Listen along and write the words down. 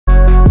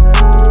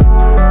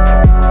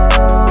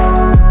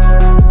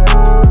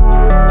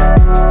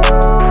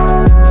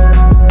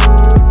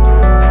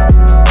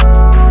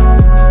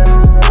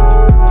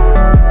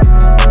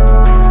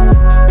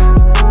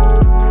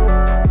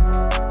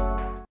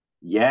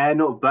Yeah,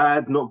 not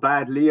bad, not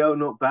bad. Leo,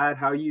 not bad.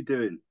 How are you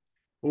doing?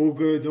 All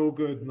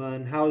good,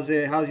 man. How's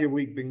your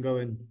week been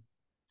going?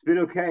 It's been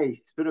okay.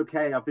 It's been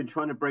okay. I've been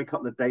trying to break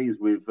up the days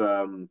with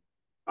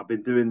I've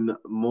been doing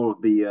more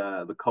of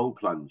the cold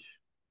plunge.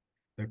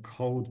 The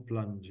cold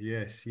plunge.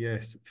 Yes,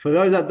 yes. For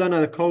those that don't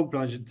know the cold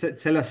plunge,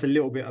 tell us a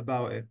little bit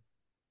about it.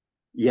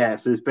 Yeah,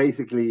 so it's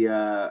basically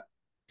Because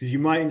you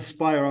might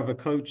inspire other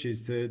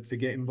coaches to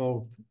get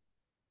involved.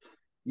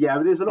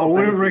 yeah, there's a I lot of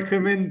wouldn't benefits to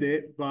recommend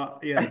it, but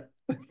yeah.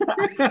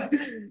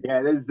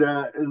 yeah, there's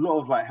a lot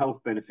of like health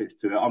benefits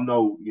to it. I'm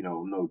no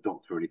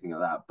doctor or anything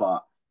like that,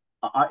 but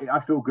I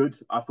feel good.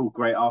 I feel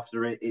great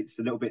after it. It's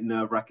a little bit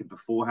nerve-wracking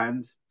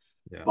beforehand,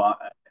 Yeah, but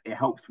it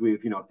helps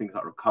with things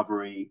like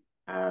recovery.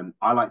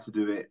 I like to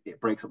do it. It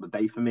breaks up the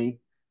day for me.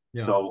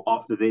 yeah. So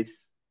after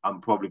this,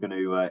 I'm probably going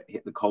to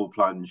hit the cold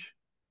plunge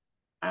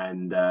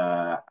and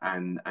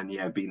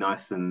yeah, be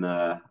nice and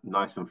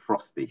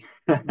frosty.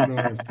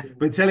 Nice.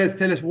 But tell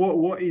us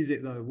what is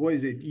it though? What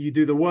is it? You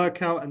do the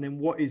workout and then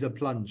what is a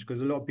plunge?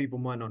 Because a lot of people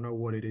might not know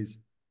what it is.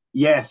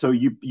 Yeah, so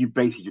you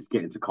basically just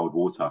get into cold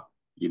water.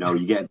 You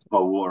get into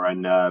cold water,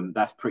 and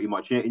that's pretty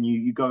much it. And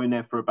you go in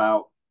there for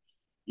about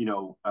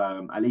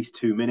at least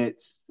 2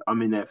 minutes.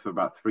 I'm in there for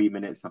about 3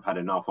 minutes. I've had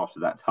enough after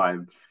that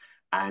time,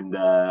 and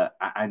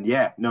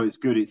yeah, no, it's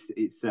good.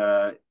 It's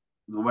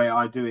the way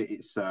I do it.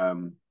 It's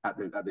at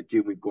the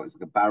gym we've got it's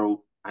like a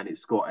barrel, and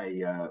it's got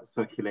a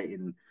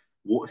circulating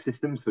water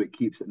system, so it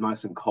keeps it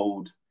nice and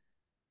cold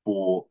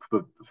for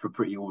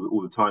pretty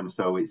all the time.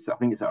 So I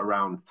think it's at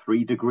around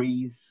 3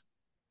 degrees,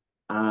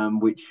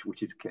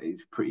 which is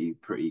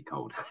pretty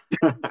cold.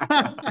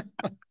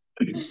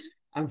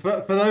 And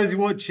for those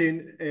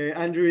watching,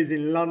 Andrew is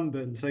in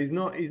London, so he's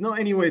not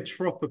anywhere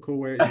tropical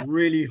where it's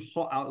really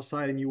hot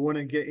outside and you want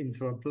to get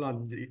into a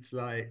plunge. It's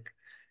like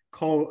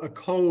cold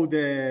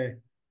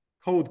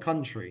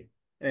country.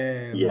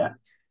 Yeah,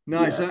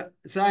 No, yeah.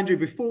 so Andrew,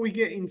 before we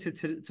get into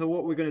to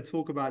what we're going to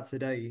talk about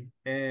today,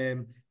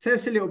 tell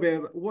us a little bit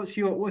about what's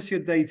your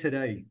day to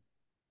day?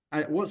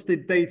 What's the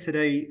day to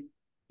day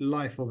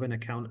life of an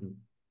accountant?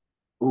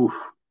 Oof.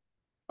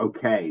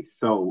 Okay,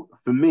 so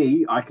for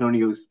me, I can only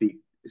go speak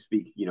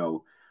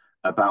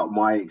about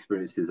my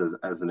experiences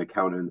as an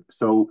accountant.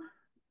 So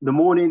the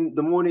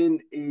morning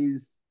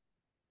is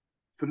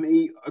for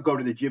me. I go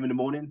to the gym in the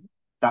morning.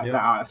 That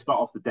Yeah. I start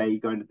off the day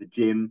going to the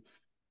gym,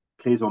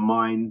 clears my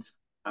mind,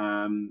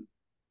 um,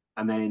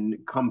 and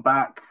then come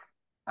back,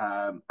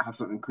 have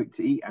something quick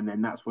to eat, and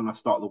then that's when I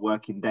start the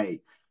working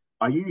day.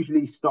 I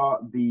usually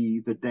start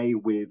the day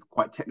with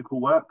quite technical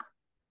work,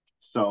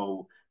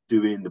 so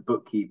doing the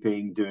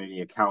bookkeeping, doing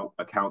the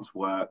accounts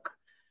work,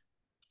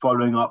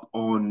 following up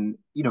on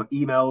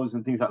emails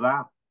and things like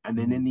that. And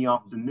then in Mhm. the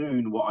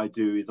afternoon, what I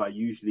do is I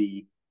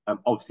usually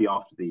obviously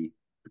after the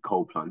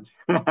cold plunge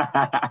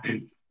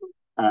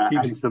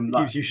Keeps and some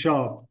keeps you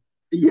sharp.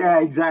 yeah,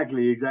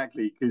 exactly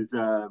because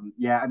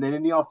yeah, and then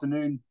in the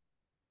afternoon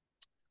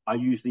I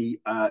usually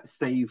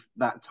save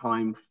that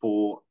time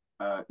for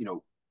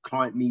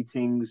client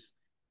meetings,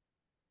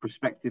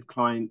 prospective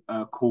client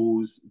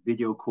calls,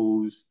 video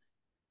calls,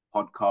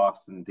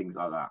 podcasts, and things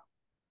like that.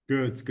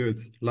 Good, good.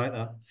 Like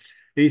that.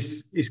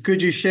 It's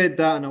good you shared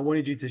that, and I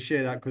wanted you to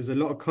share that because a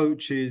lot of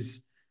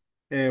coaches,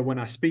 when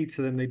I speak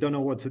to them, they don't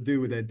know what to do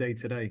with their day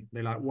to day.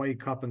 They like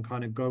wake up and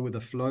kind of go with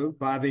the flow.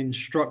 But having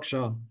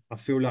structure, I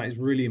feel like is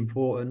really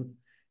important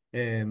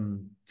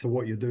to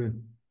what you're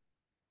doing.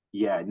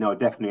 Yeah, no,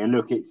 definitely. And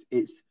look,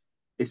 it's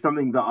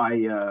something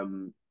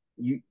that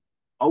you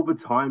over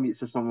time it's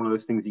just one of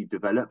those things you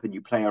develop and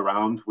you play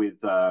around with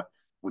the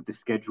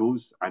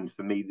schedules. And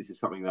for me, this is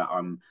something that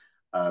I'm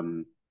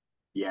um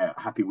yeah,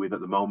 happy with at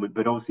the moment.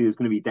 But obviously there's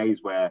going to be days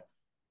where,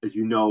 as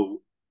you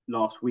know,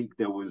 last week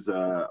there was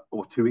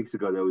or 2 weeks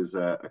ago there was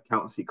a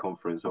accountancy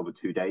conference over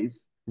 2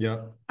 days.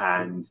 Yeah,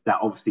 And that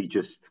obviously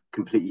just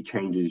completely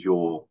changes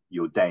your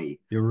day.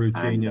 your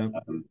routine. And Yeah.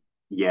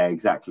 yeah,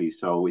 exactly.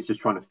 So it's just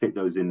trying to fit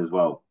those in as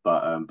well.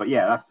 But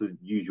yeah, that's the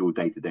usual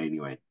day to day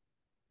anyway.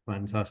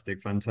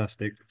 Fantastic,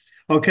 fantastic.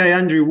 Okay,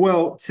 Andrew.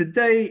 Well,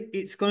 today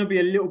it's going to be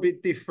a little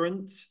bit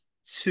different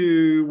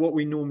to what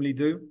we normally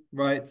do,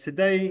 right?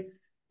 Today,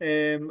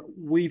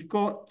 we've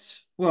got,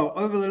 well,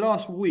 over the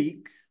last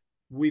week,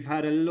 we've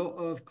had a lot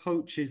of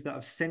coaches that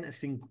have sent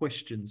us in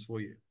questions for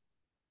you.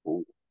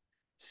 Cool.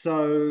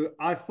 So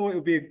I thought it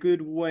would be a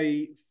good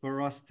way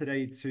for us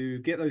today to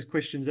get those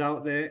questions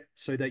out there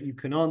so that you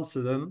can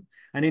answer them.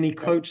 And any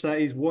Okay. coach that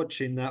is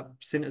watching that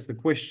sent us the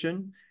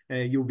question,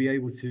 you'll be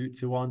able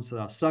to answer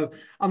that. So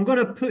I'm going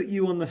to put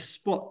you on the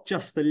spot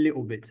just a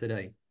little bit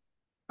today.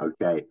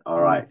 Okay. All I'm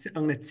going right. to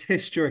I'm going to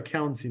test your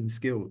accounting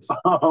skills.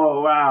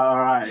 Oh wow. All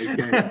right.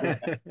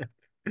 Okay.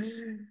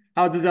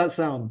 How does that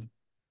sound?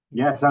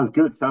 Yeah, sounds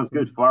good. Sounds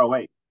good. Far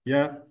away.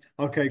 Yeah.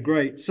 Okay,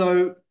 great.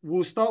 So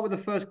we'll start with the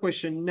first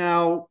question.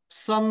 Now,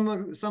 some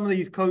of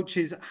these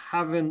coaches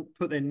haven't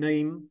put their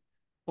name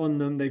on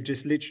them. They've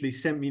just literally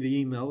sent me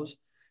the emails.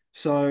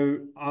 So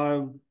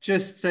I'll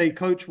just say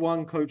coach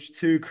one, coach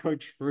two,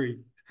 coach three.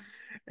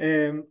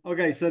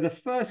 Okay, so the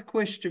first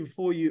question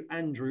for you,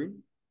 Andrew,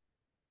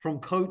 from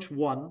coach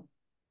one.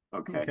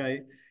 Okay.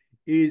 okay,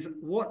 is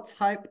what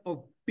type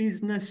of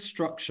business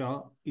structure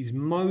is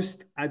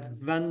most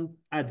advantageous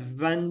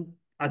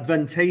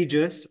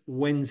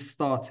when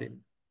starting?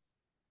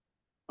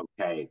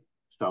 Okay.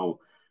 So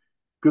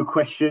good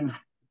question.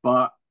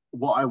 But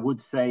what I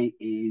would say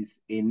is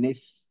in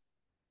this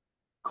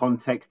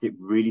context, it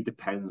really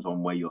depends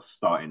on where you're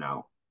starting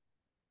out,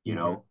 you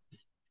Okay. know?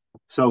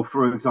 So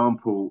for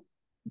example,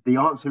 the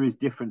answer is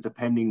different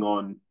depending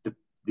on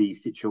the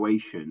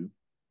situation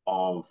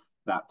of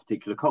that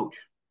particular coach.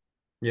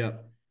 Yeah.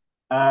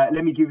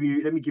 Let me give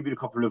you a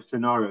couple of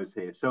scenarios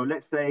here. So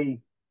let's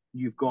say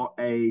you've got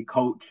a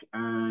coach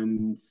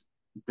and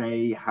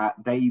they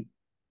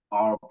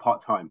are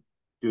part-time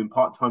doing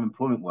part-time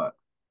employment work,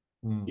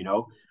 you Mm.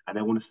 know, and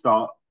they want to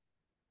start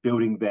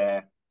building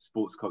their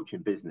sports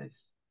coaching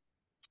business.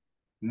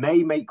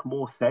 May make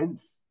more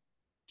sense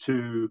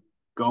to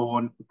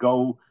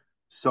go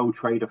sole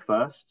trader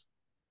first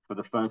for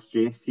the first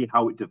year, see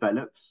how it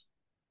develops,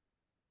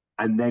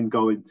 and then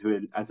go into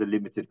it as a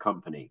limited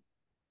company.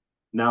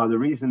 Now, the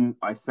reason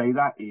I say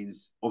that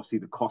is obviously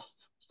the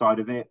cost side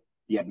of it,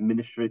 the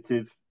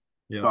administrative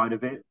Yeah. side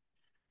of it,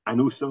 and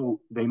also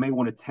they may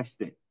want to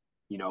test it.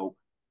 You know,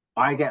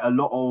 I get a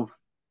lot of,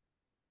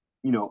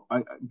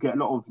 I get a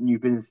lot of new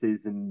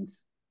businesses, and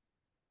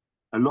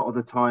a lot of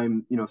the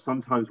time,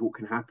 sometimes what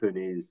can happen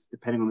is,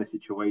 depending on the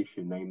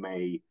situation, they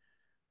may,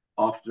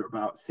 after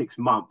about 6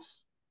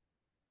 months,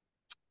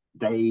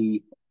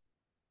 they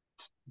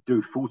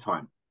do full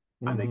time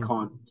and they Hmm.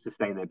 can't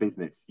sustain their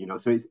business.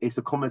 So it's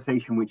a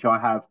conversation which I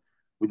have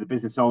with the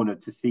business owner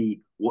to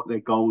see what their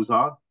goals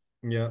are,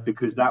 Yeah.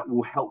 because that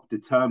will help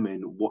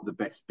determine what the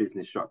best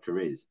business structure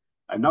is.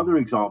 Another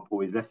Mhm.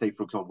 example is, let's say,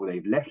 for example,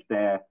 they've left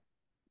their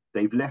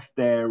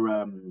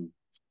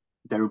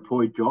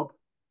employed job,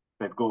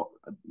 they've got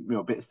a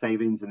bit of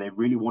savings, and they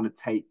really want to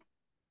take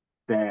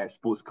their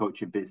sports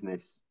coaching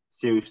business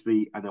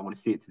seriously and they want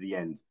to see it to the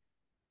end.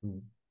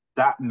 Mm.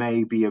 That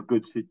may be a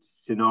good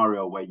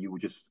scenario where you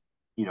would just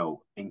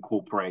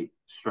incorporate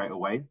straight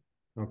away.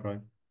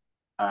 Okay.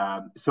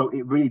 So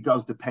it really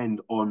does depend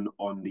on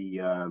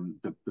the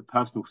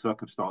personal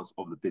circumstance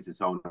of the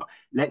business owner.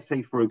 Let's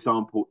say, for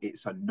example,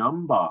 it's a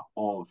number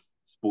of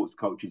sports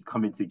coaches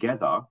coming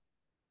together,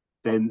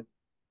 then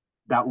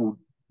that will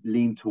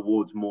lean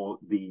towards more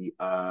the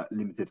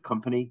limited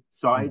company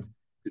side, Mm.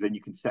 because then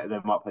you can set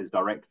them up as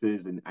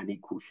directors and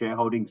equal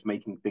shareholdings,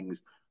 making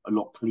things a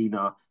lot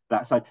cleaner.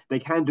 That side, they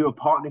can do a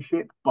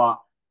partnership, but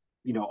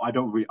I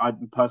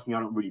personally,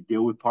 I don't really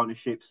deal with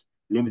partnerships.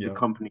 Limited Yeah.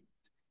 company,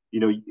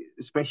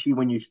 especially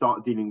when you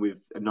start dealing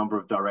with a number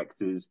of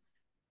directors,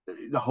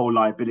 the whole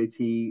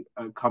liability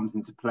comes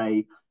into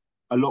play.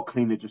 A lot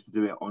cleaner just to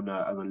do it on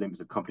a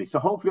limited company. So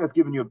hopefully that's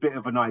given you a bit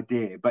of an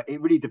idea, but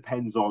it really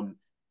depends on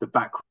the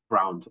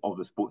background of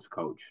the sports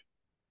coach.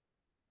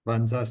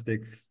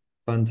 Fantastic.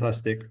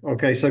 Fantastic.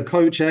 Okay, so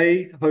Coach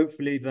A,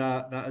 hopefully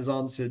that has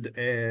answered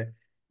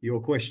your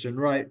question.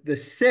 Right. The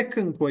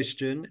second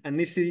question, and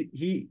this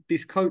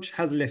coach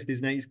has left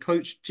his name, he's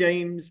Coach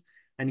James,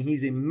 and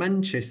he's in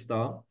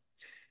Manchester,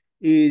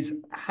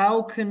 is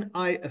how can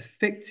I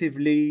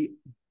effectively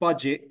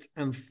budget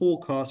and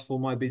forecast for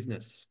my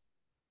business?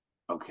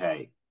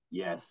 Okay,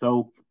 yeah.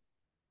 So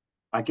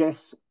I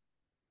guess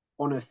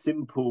on a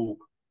simple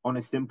on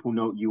a simple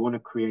note, you want to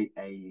create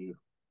a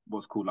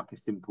what's called like a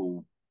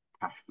simple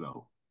cash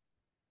flow.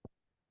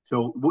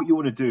 So what you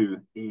want to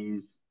do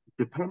is,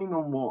 depending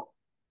on what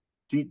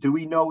do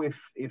we know if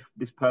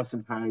this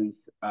person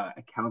has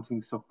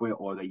accounting software,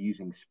 or are they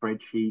using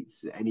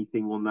spreadsheets,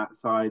 anything on that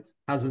side?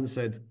 Hasn't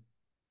said.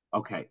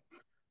 Okay,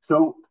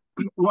 so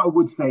what I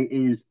would say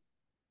is,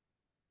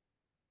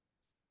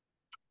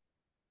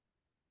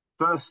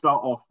 first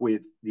start off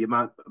with the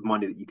amount of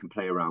money that you can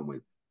play around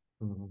with,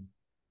 Mhm.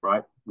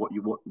 right? What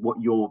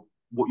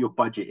your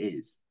budget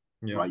is,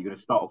 Yeah. right? You're going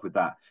to start off with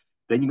that.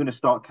 Then you're going to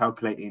start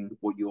calculating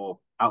what your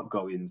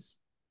outgoings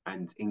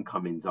and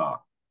incomings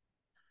are.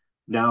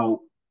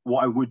 Now,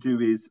 what I would do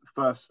is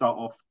first start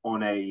off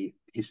on a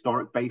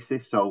historic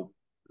basis. So,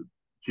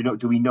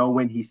 do we know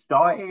when he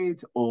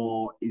started,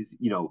 or is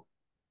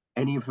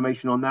any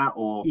information on that,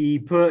 or He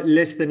put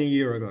less than a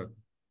year ago.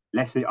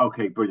 let's say,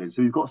 okay, brilliant.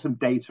 So he's got some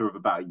data of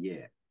about a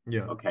year.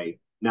 Yeah. Okay.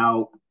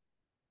 Now,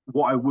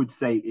 what I would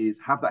say is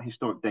have that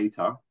historic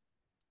data.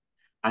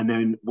 And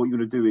then what you're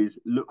going to do is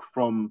look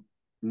from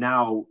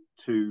now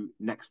to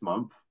next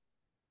month,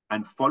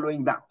 and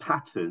following that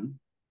pattern,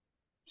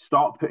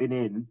 start putting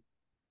in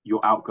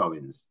your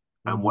outgoings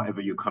and Mhm.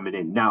 whatever you're coming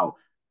in. Now,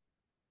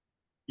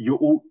 you're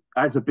all,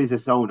 as a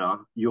business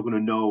owner, you're going to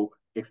know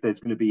if there's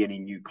going to be any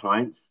new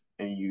clients,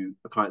 any new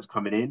clients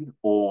coming in,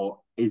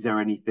 or is there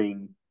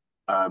anything,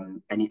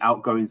 any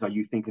outgoings? Are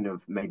you thinking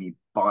of maybe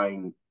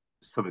buying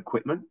some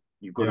equipment?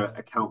 You've got Yeah. to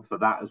account for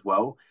that as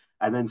well,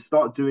 and then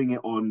start doing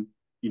it on,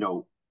 you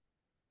know,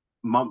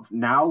 month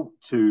now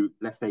to,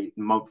 let's say,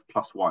 month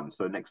plus one,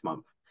 so next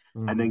month,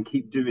 and Mhm. then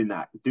keep doing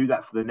that. Do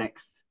that for the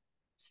next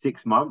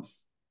 6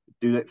 months,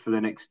 do it for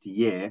the next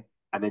year,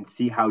 and then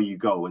see how you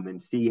go, and then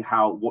see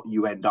how what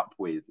you end up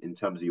with in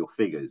terms of your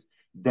figures.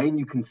 Then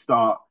you can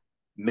start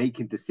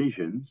making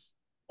decisions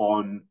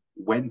on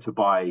when to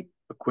buy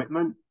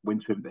equipment, when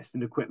to invest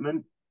in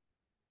equipment.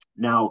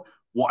 Now,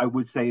 what I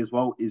would say as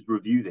well is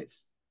review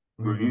this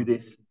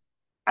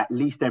at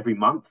least every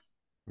month,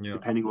 Yeah.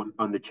 depending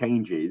on the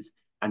changes,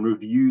 and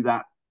review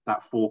that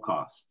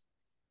forecast.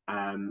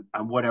 And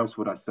what else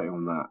would I say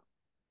on that?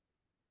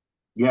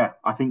 Yeah,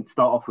 I think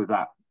start off with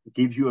that.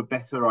 Gives you a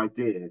better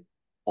idea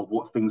of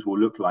what things will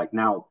look like.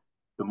 Now,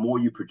 the more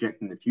you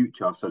project in the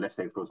future, so let's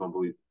say, for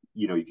example,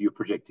 if you're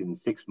projecting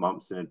 6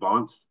 months in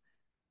advance,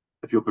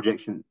 if you're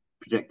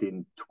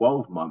projecting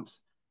 12 months,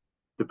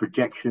 the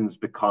projections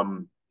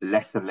become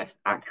less and less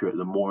accurate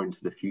the more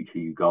into the future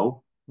you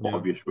go, for Yeah.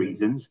 obvious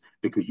reasons,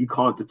 because you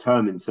can't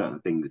determine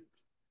certain things.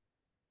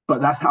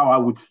 But that's how I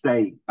would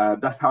stay.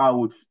 That's how I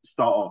would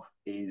start off: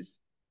 is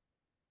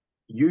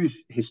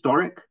use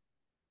historic,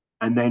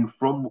 and then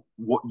from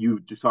what you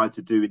decide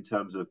to do in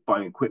terms of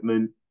buying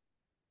equipment,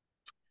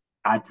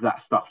 add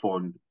that stuff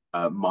on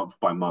month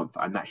by month,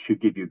 and that should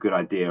give you a good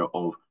idea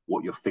of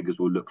what your figures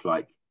will look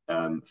like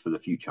for the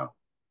future.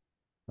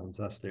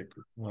 Fantastic.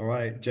 All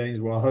right, James.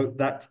 Well, I hope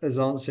that has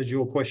answered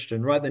your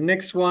question. Right. The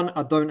next one,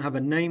 I don't have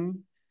a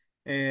name,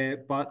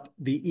 but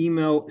the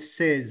email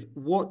says,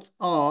 what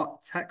are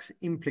tax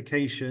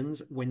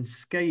implications when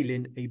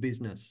scaling a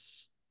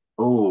business?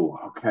 Oh,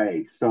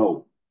 okay.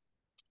 So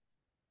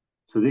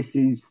this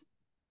is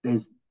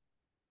there's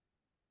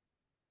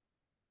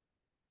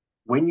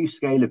when you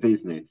scale a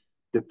business,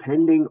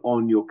 depending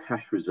on your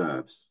cash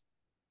reserves,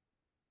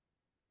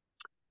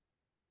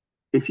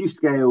 if you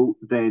scale,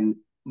 then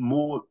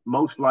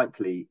most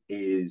likely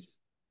is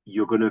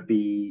you're going to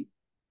be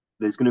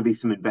there's going to be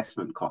some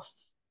investment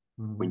costs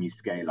when you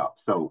scale up.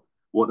 So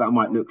what that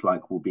might look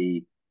like will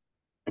be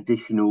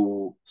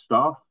additional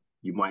staff.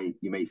 You may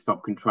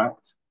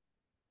subcontract.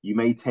 You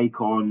may take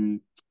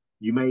on.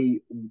 You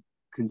may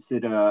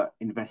consider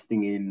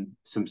investing in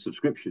some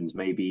subscriptions,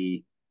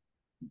 maybe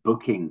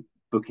booking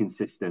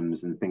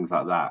systems and things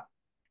like that.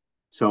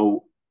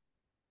 So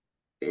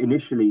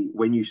initially,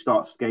 when you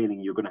start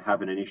scaling, you're going to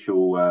have an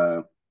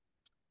initial,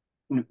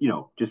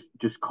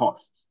 just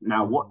costs.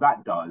 Now, what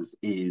that does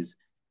is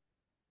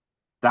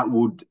that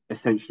would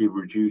essentially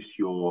reduce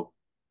your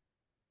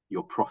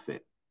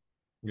profit,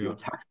 your Yeah.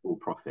 taxable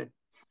profit.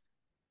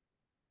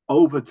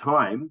 Over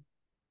time,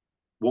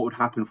 what would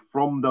happen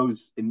from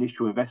those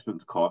initial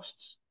investment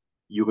costs?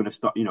 You're going to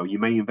start, you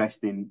may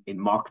invest in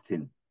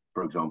marketing,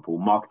 for example,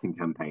 marketing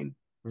campaign.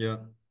 Yeah.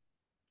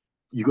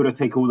 You've got to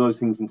take all those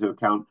things into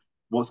account.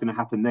 What's going to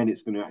happen then?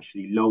 It's going to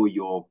actually lower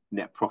your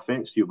net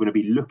profit. So you're going to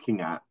be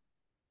looking at,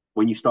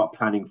 when you start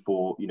planning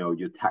for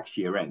your tax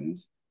year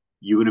end,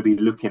 you're going to be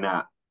looking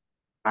at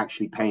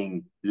actually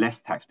paying less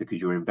tax because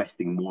you're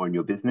investing more in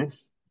your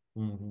business.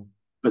 Mm-hmm.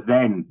 But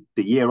then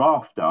the year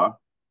after,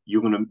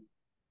 you're going to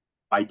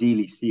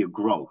ideally see a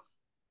growth.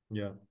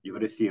 Yeah. You're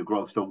going to see a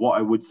growth. So what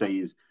I would say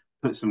is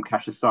put some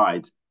cash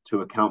aside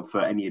to account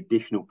for any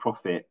additional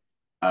profit,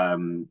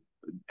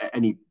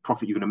 any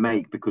profit you're going to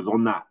make, because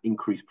on that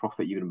increased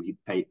profit, you're going to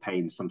be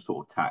paying some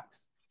sort of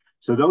tax.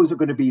 So those are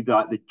going to be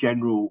the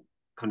general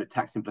kind of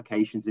tax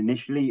implications.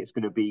 Initially, it's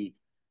going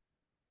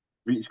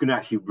to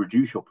actually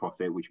reduce your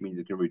profit, which means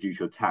it's going to reduce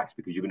your tax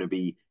because you're going to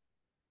be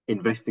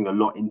investing a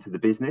lot into the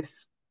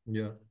business.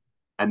 Yeah.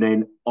 And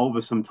then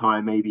over some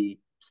time, maybe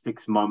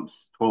 6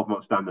 months, 12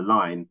 months down the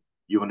line,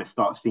 you're going to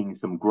start seeing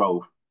some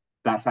growth.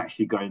 That's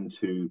actually going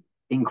to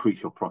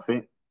increase your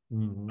profit.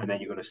 Mm-hmm. And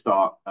then you're going to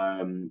start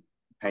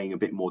paying a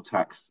bit more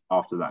tax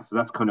after that. So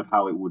that's kind of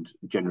how it would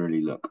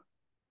generally look.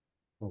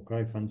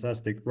 Okay,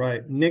 fantastic.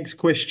 Right. Next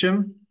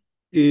question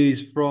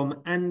is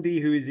from Andy,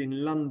 who is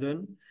in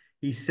London.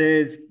 He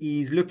says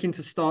he's looking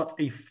to start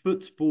a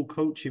football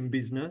coaching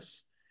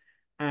business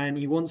and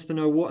he wants to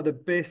know what are the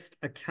best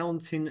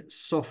accounting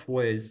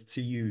softwares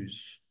to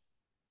use.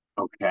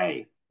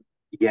 Okay.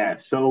 Yeah.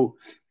 So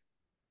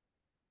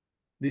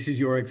this is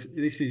your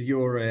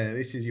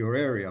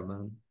area,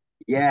 man.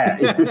 yeah,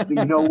 it's just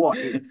you know what?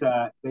 It's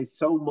there's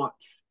so much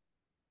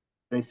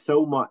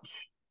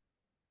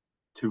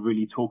to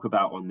really talk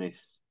about on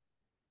this.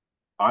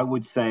 I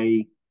would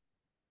say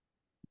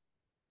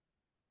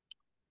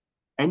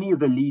any of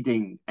the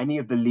leading.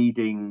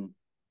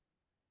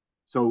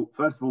 So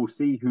first of all,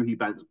 see who he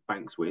banks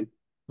with.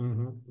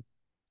 Mm-hmm.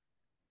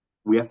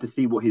 We have to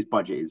see what his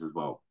budget is as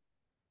well.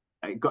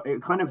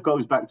 It kind of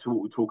goes back to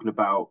what we're talking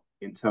about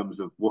in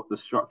terms of what the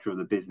structure of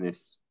the business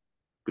is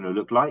going to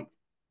look like,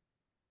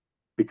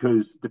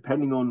 because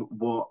depending on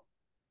what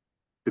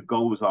the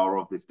goals are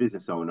of this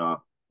business owner,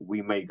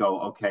 we may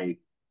go, okay,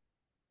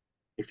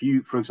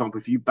 for example,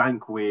 if you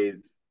bank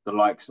with the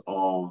likes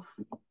of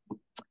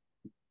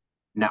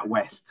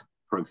NatWest,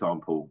 for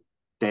example,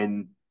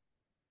 then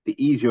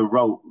the easier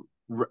route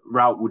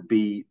would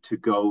be to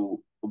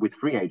go with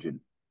free agent,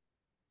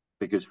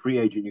 because free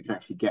agent you can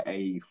actually get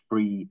a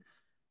free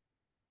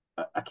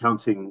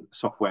accounting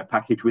software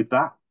package with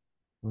that.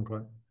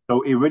 Okay.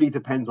 So it really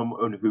depends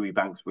on who he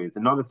banks with.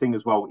 Another thing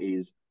as well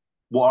is,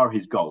 what are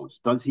his goals?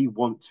 Does he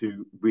want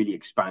to really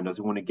expand? Does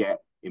he want to get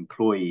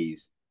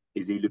employees?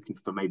 Is he looking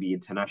for maybe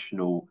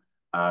international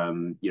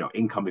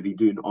income if he's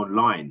doing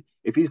online.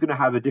 If he's going to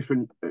have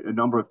a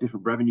number of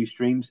different revenue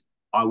streams,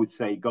 I would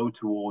say go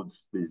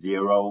towards the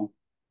zero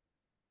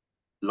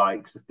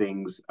likes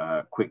things,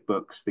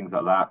 QuickBooks, things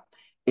like that.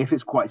 If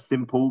it's quite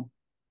simple,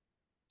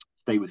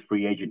 stay with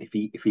free agent.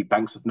 If he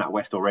banks with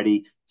NatWest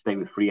already, stay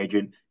with free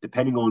agent.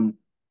 Depending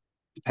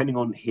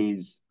on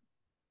his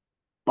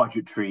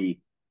budgetary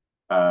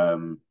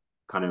kind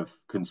of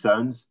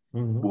concerns,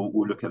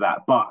 we'll look at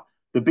that. But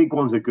the big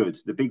ones are good.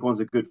 The big ones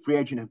are good. Free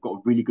agent have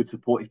got really good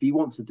support. If he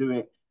wants to do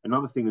it,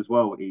 another thing as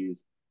well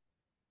is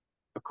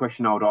a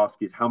question I would ask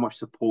is how much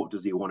support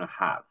does he want to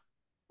have,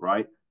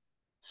 right?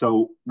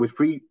 So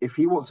if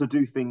he wants to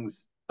do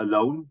things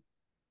alone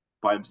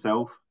by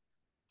himself,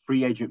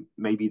 free agent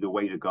may be the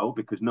way to go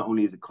because not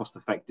only is it cost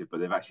effective, but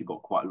they've actually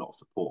got quite a lot of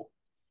support.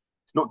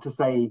 It's not to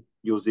say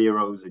your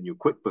zeros and your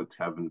QuickBooks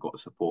haven't got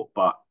support,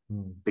 but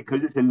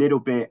because it's a little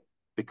bit,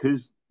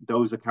 because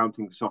those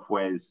accounting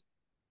softwares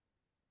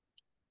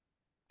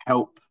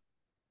help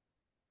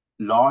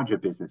larger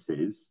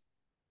businesses,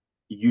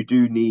 you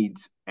do need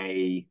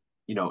a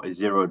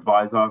zero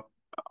advisor,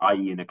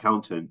 i.e. an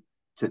accountant,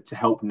 to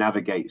help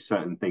navigate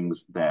certain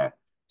things there.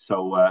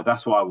 So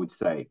that's what I would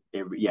say.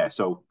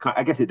 So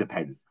I guess it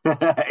depends.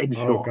 In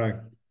short.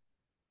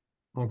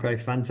 Okay,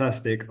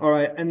 fantastic. All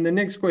right, and the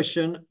next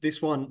question,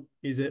 this one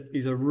is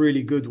a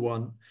really good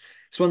one.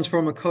 This one's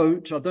from a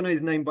coach. I don't know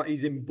his name, but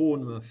he's in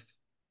Bournemouth.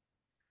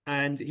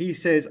 And he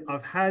says,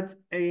 I've had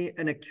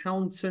an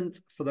accountant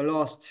for the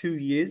last 2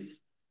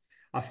 years.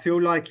 I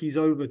feel like he's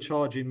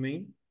overcharging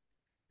me.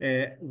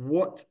 How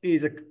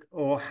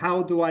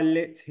do I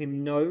let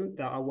him know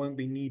that I won't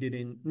be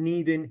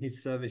needing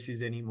his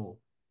services anymore?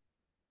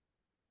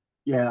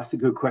 Yeah, that's a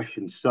good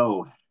question.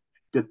 So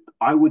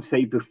I would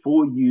say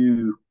before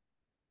you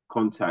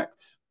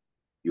contact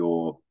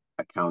your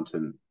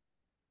accountant,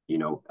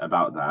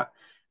 about that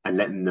and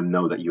letting them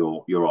know that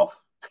you're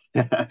off.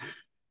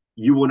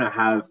 You want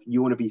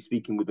to be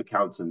speaking with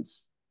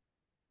accountants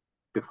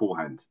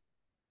beforehand.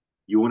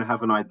 You want to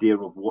have an idea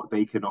of what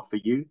they can offer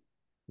you,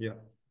 yeah,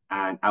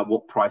 and at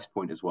what price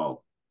point as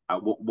well,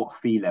 at what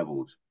fee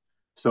levels.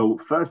 So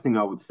first thing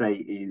I would say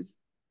is,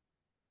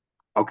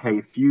 okay,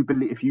 if you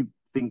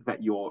think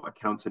that your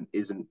accountant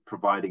isn't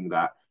providing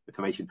that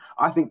information,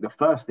 I think the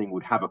first thing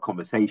would have a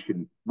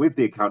conversation with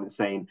the accountant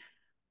saying,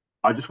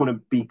 I just want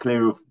to be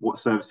clear of what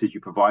services you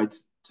provide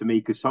to me,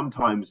 because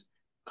sometimes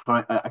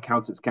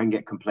accountants can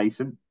get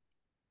complacent.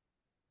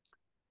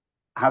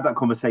 Have that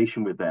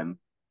conversation with them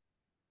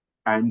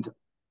and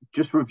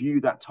just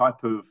review that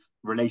type of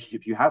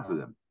relationship you have with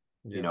them.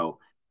 yeah.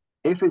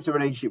 If it's a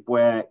relationship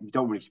where you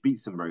don't really speak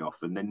to them very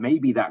often, then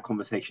maybe that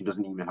conversation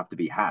doesn't even have to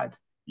be had.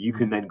 You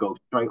can then go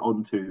straight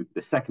on to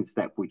the second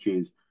step, which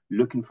is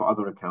looking for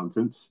other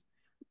accountants,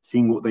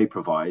 seeing what they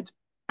provide,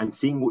 and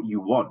seeing what you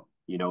want.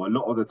 A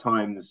lot of the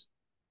times,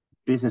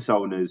 business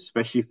owners,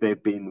 especially if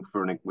they've been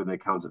with an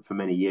accountant for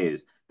many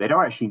years, they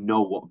don't actually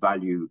know what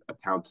value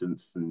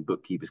accountants and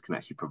bookkeepers can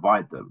actually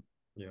provide them.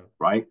 Yeah.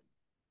 Right.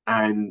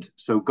 And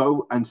so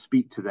go and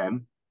speak to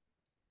them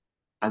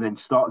and then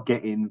start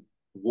getting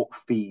what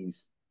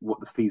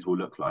the fees will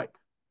look like.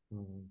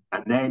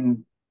 And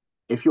then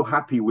if you're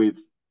happy with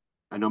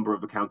a number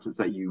of accountants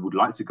that you would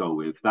like to go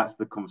with, that's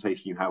the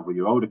conversation you have with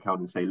your old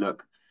accountant. Say,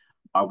 look,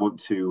 I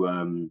want to,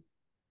 I'm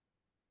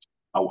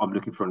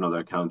looking for another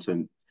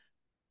accountant.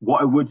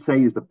 What I would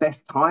say is the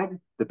best time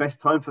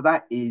for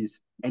that is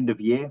end of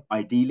year,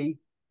 ideally.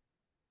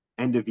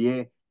 End of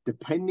year,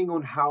 depending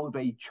on how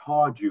they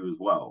charge you as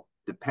well.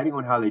 Depending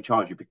on how they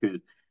charge you,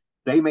 because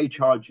they may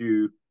charge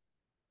you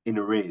in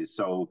arrears.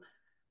 So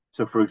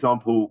for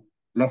example,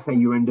 let's say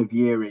your end of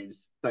year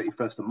is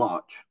 31st of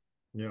March,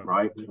 Yeah.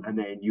 right? And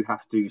then you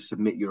have to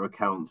submit your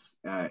accounts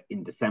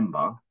in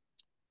December.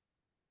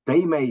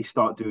 They may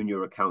start doing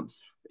your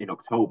accounts in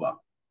October,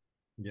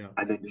 Yeah.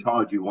 and then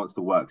charge you once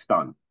the work's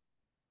done,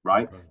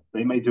 right? Okay.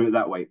 They may do it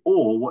that way.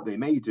 Or what they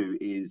may do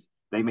is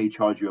they may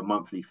charge you a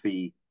monthly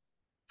fee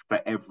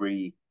for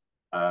every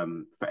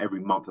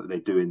month that they're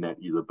doing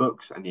the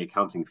books and the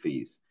accounting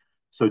fees.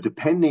 So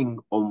depending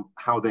on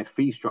how their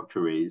fee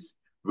structure is,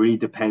 really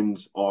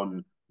depends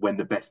on when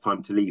the best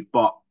time to leave.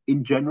 But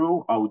in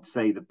general, I would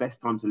say the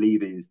best time to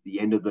leave is the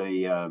end of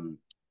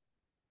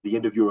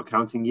your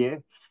accounting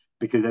year,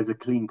 because there's a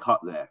clean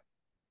cut there.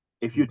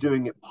 If you're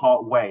doing it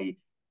part way,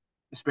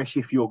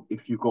 especially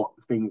if you've got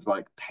things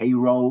like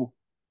payroll,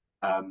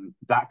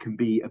 that can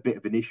be a bit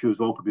of an issue as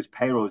well, because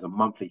payroll is a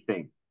monthly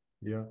thing.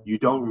 Yeah. You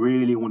don't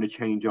really want to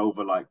change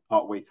over like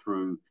partway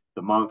through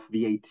the month.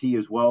 VAT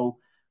as well.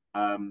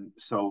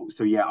 So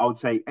yeah, I would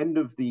say end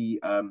of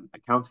the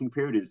accounting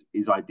period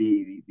is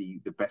ideally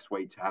the best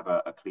way to have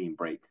a clean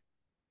break.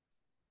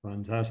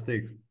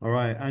 Fantastic. All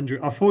right, Andrew.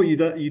 I thought you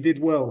did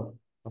well.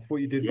 I thought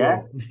you did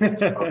Yeah.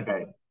 well.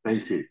 Okay.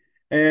 Thank you.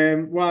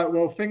 Right.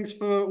 Well, thanks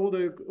for all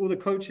the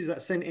coaches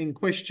that sent in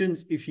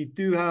questions. If you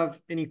do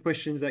have any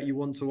questions that you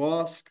want to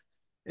ask,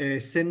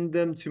 send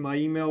them to my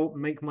email,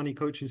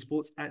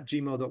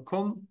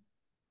 makemoneycoachingsports@gmail.com,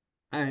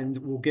 and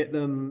we'll get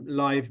them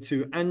live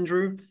to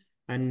Andrew,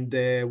 and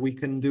we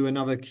can do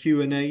another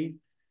Q&A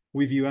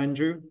with you,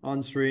 Andrew,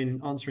 answering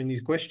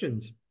these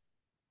questions.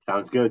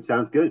 Sounds good.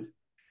 Sounds good.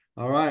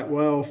 All right.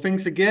 Well,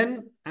 thanks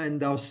again,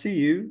 and I'll see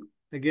you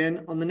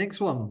again on the next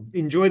one.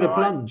 Enjoy the All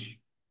right. plunge.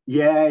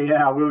 Yeah,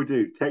 yeah, I will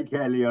do. Take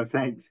care, Leo.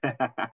 Thanks.